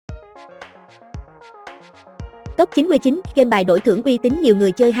Top 99 game bài đổi thưởng uy tín nhiều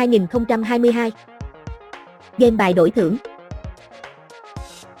người chơi 2022. Game bài đổi thưởng.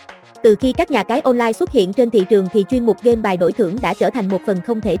 Từ khi các nhà cái online xuất hiện trên thị trường thì chuyên mục game bài đổi thưởng đã trở thành một phần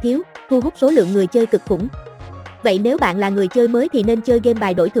không thể thiếu, thu hút số lượng người chơi cực khủng. Vậy nếu bạn là người chơi mới thì nên chơi game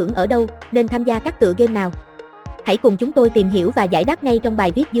bài đổi thưởng ở đâu, nên tham gia các tựa game nào? Hãy cùng chúng tôi tìm hiểu và giải đáp ngay trong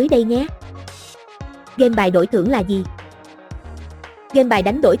bài viết dưới đây nhé. Game bài đổi thưởng là gì? Game bài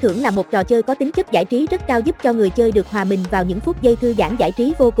đánh đổi thưởng là một trò chơi có tính chất giải trí rất cao, giúp cho người chơi được hòa mình vào những phút giây thư giãn giải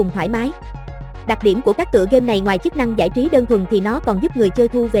trí vô cùng thoải mái. Đặc điểm của các tựa game này ngoài chức năng giải trí đơn thuần thì nó còn giúp người chơi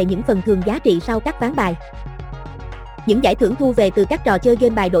thu về những phần thưởng giá trị sau các ván bài. Những giải thưởng thu về từ các trò chơi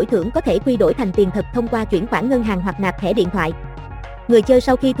game bài đổi thưởng có thể quy đổi thành tiền thật thông qua chuyển khoản ngân hàng hoặc nạp thẻ điện thoại. Người chơi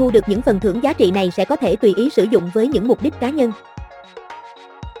sau khi thu được những phần thưởng giá trị này sẽ có thể tùy ý sử dụng với những mục đích cá nhân.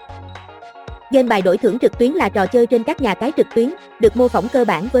 Game bài đổi thưởng trực tuyến là trò chơi trên các nhà cái trực tuyến, được mô phỏng cơ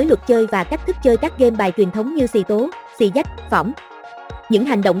bản với luật chơi và cách thức chơi các game bài truyền thống như xì tố, xì dách, phỏng. Những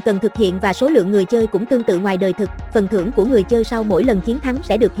hành động cần thực hiện và số lượng người chơi cũng tương tự ngoài đời thực. Phần thưởng của người chơi sau mỗi lần chiến thắng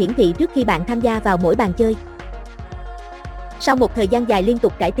sẽ được hiển thị trước khi bạn tham gia vào mỗi bàn chơi. Sau một thời gian dài liên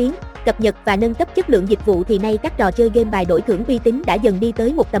tục cải tiến, cập nhật và nâng cấp chất lượng dịch vụ thì nay các trò chơi game bài đổi thưởng uy tín đã dần đi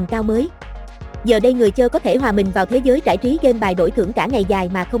tới một tầm cao mới. Giờ đây người chơi có thể hòa mình vào thế giới giải trí game bài đổi thưởng cả ngày dài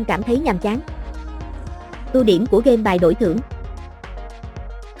mà không cảm thấy nhàm chán. Ưu điểm của game bài đổi thưởng.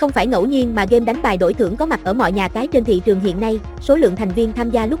 Không phải ngẫu nhiên mà game đánh bài đổi thưởng có mặt ở mọi nhà cái trên thị trường hiện nay, số lượng thành viên tham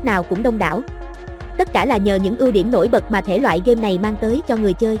gia lúc nào cũng đông đảo. Tất cả là nhờ những ưu điểm nổi bật mà thể loại game này mang tới cho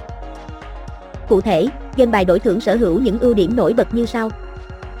người chơi. Cụ thể, game bài đổi thưởng sở hữu những ưu điểm nổi bật như sau.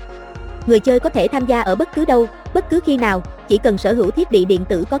 Người chơi có thể tham gia ở bất cứ đâu, bất cứ khi nào, chỉ cần sở hữu thiết bị điện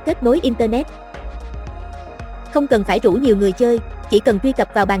tử có kết nối Internet. Không cần phải rủ nhiều người chơi, chỉ cần truy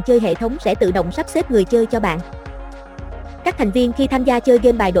cập vào bàn chơi hệ thống sẽ tự động sắp xếp người chơi cho bạn. Các thành viên khi tham gia chơi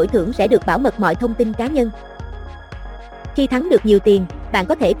game bài đổi thưởng sẽ được bảo mật mọi thông tin cá nhân. Khi thắng được nhiều tiền, bạn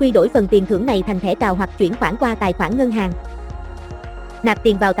có thể quy đổi phần tiền thưởng này thành thẻ cào hoặc chuyển khoản qua tài khoản ngân hàng. Nạp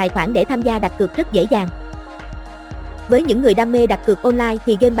tiền vào tài khoản để tham gia đặt cược rất dễ dàng. Với những người đam mê đặt cược online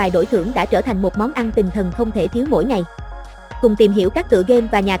thì game bài đổi thưởng đã trở thành một món ăn tinh thần không thể thiếu mỗi ngày. Cùng tìm hiểu các tựa game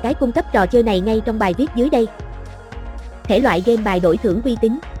và nhà cái cung cấp trò chơi này ngay trong bài viết dưới đây. Thể loại game bài đổi thưởng uy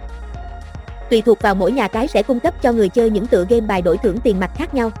tín. Tùy thuộc vào mỗi nhà cái sẽ cung cấp cho người chơi những tựa game bài đổi thưởng tiền mặt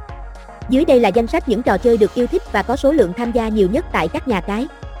khác nhau. Dưới đây là danh sách những trò chơi được yêu thích và có số lượng tham gia nhiều nhất tại các nhà cái.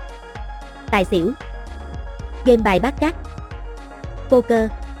 Tài xỉu, game bài bát cát, poker,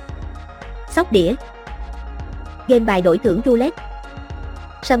 sóc đĩa, game bài đổi thưởng roulette,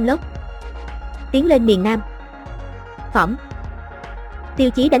 sâm lốc, tiến lên miền Nam, phỏng. Tiêu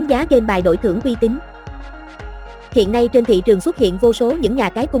chí đánh giá game bài đổi thưởng uy tín. Hiện nay trên thị trường xuất hiện vô số những nhà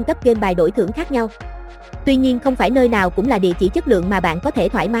cái cung cấp game bài đổi thưởng khác nhau. Tuy nhiên không phải nơi nào cũng là địa chỉ chất lượng mà bạn có thể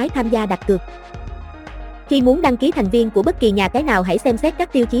thoải mái tham gia đặt cược. Khi muốn đăng ký thành viên của bất kỳ nhà cái nào hãy xem xét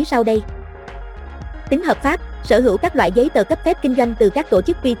các tiêu chí sau đây. Tính hợp pháp, sở hữu các loại giấy tờ cấp phép kinh doanh từ các tổ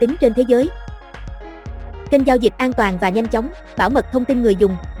chức uy tín trên thế giới. Kênh giao dịch an toàn và nhanh chóng, bảo mật thông tin người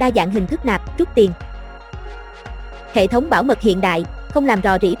dùng, đa dạng hình thức nạp, rút tiền. Hệ thống bảo mật hiện đại, không làm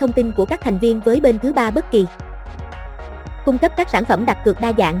rò rỉ thông tin của các thành viên với bên thứ ba bất kỳ. Cung cấp các sản phẩm đặt cược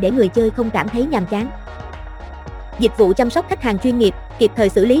đa dạng để người chơi không cảm thấy nhàm chán. Dịch vụ chăm sóc khách hàng chuyên nghiệp, kịp thời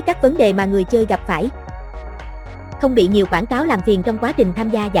xử lý các vấn đề mà người chơi gặp phải. Không bị nhiều quảng cáo làm phiền trong quá trình tham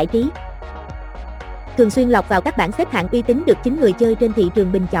gia giải trí. Thường xuyên lọc vào các bảng xếp hạng uy tín được chính người chơi trên thị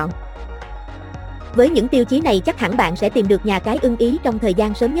trường bình chọn. Với những tiêu chí này chắc hẳn bạn sẽ tìm được nhà cái ưng ý trong thời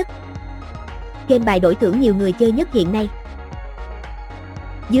gian sớm nhất. Game bài đổi thưởng nhiều người chơi nhất hiện nay.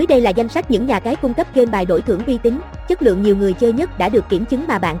 Dưới đây là danh sách những nhà cái cung cấp game bài đổi thưởng uy tín, chất lượng nhiều người chơi nhất đã được kiểm chứng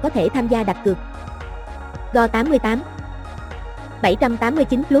mà bạn có thể tham gia đặt cược. Go88,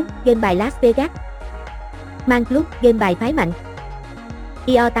 789 Club, game bài Las Vegas, Man Club, game bài phái mạnh,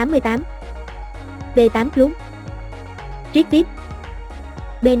 IO88, B8 Club, Tripvip,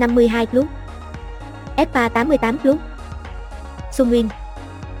 B52 Club, FA88 Club, Sunwin.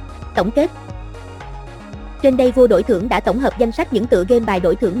 Tổng kết. Trên đây Vua Đổi Thưởng đã tổng hợp danh sách những tựa game bài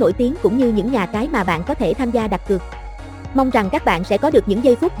đổi thưởng nổi tiếng cũng như những nhà cái mà bạn có thể tham gia đặt cược. Mong rằng các bạn sẽ có được những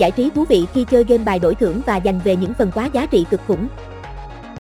giây phút giải trí thú vị khi chơi game bài đổi thưởng và giành về những phần quà giá trị cực khủng.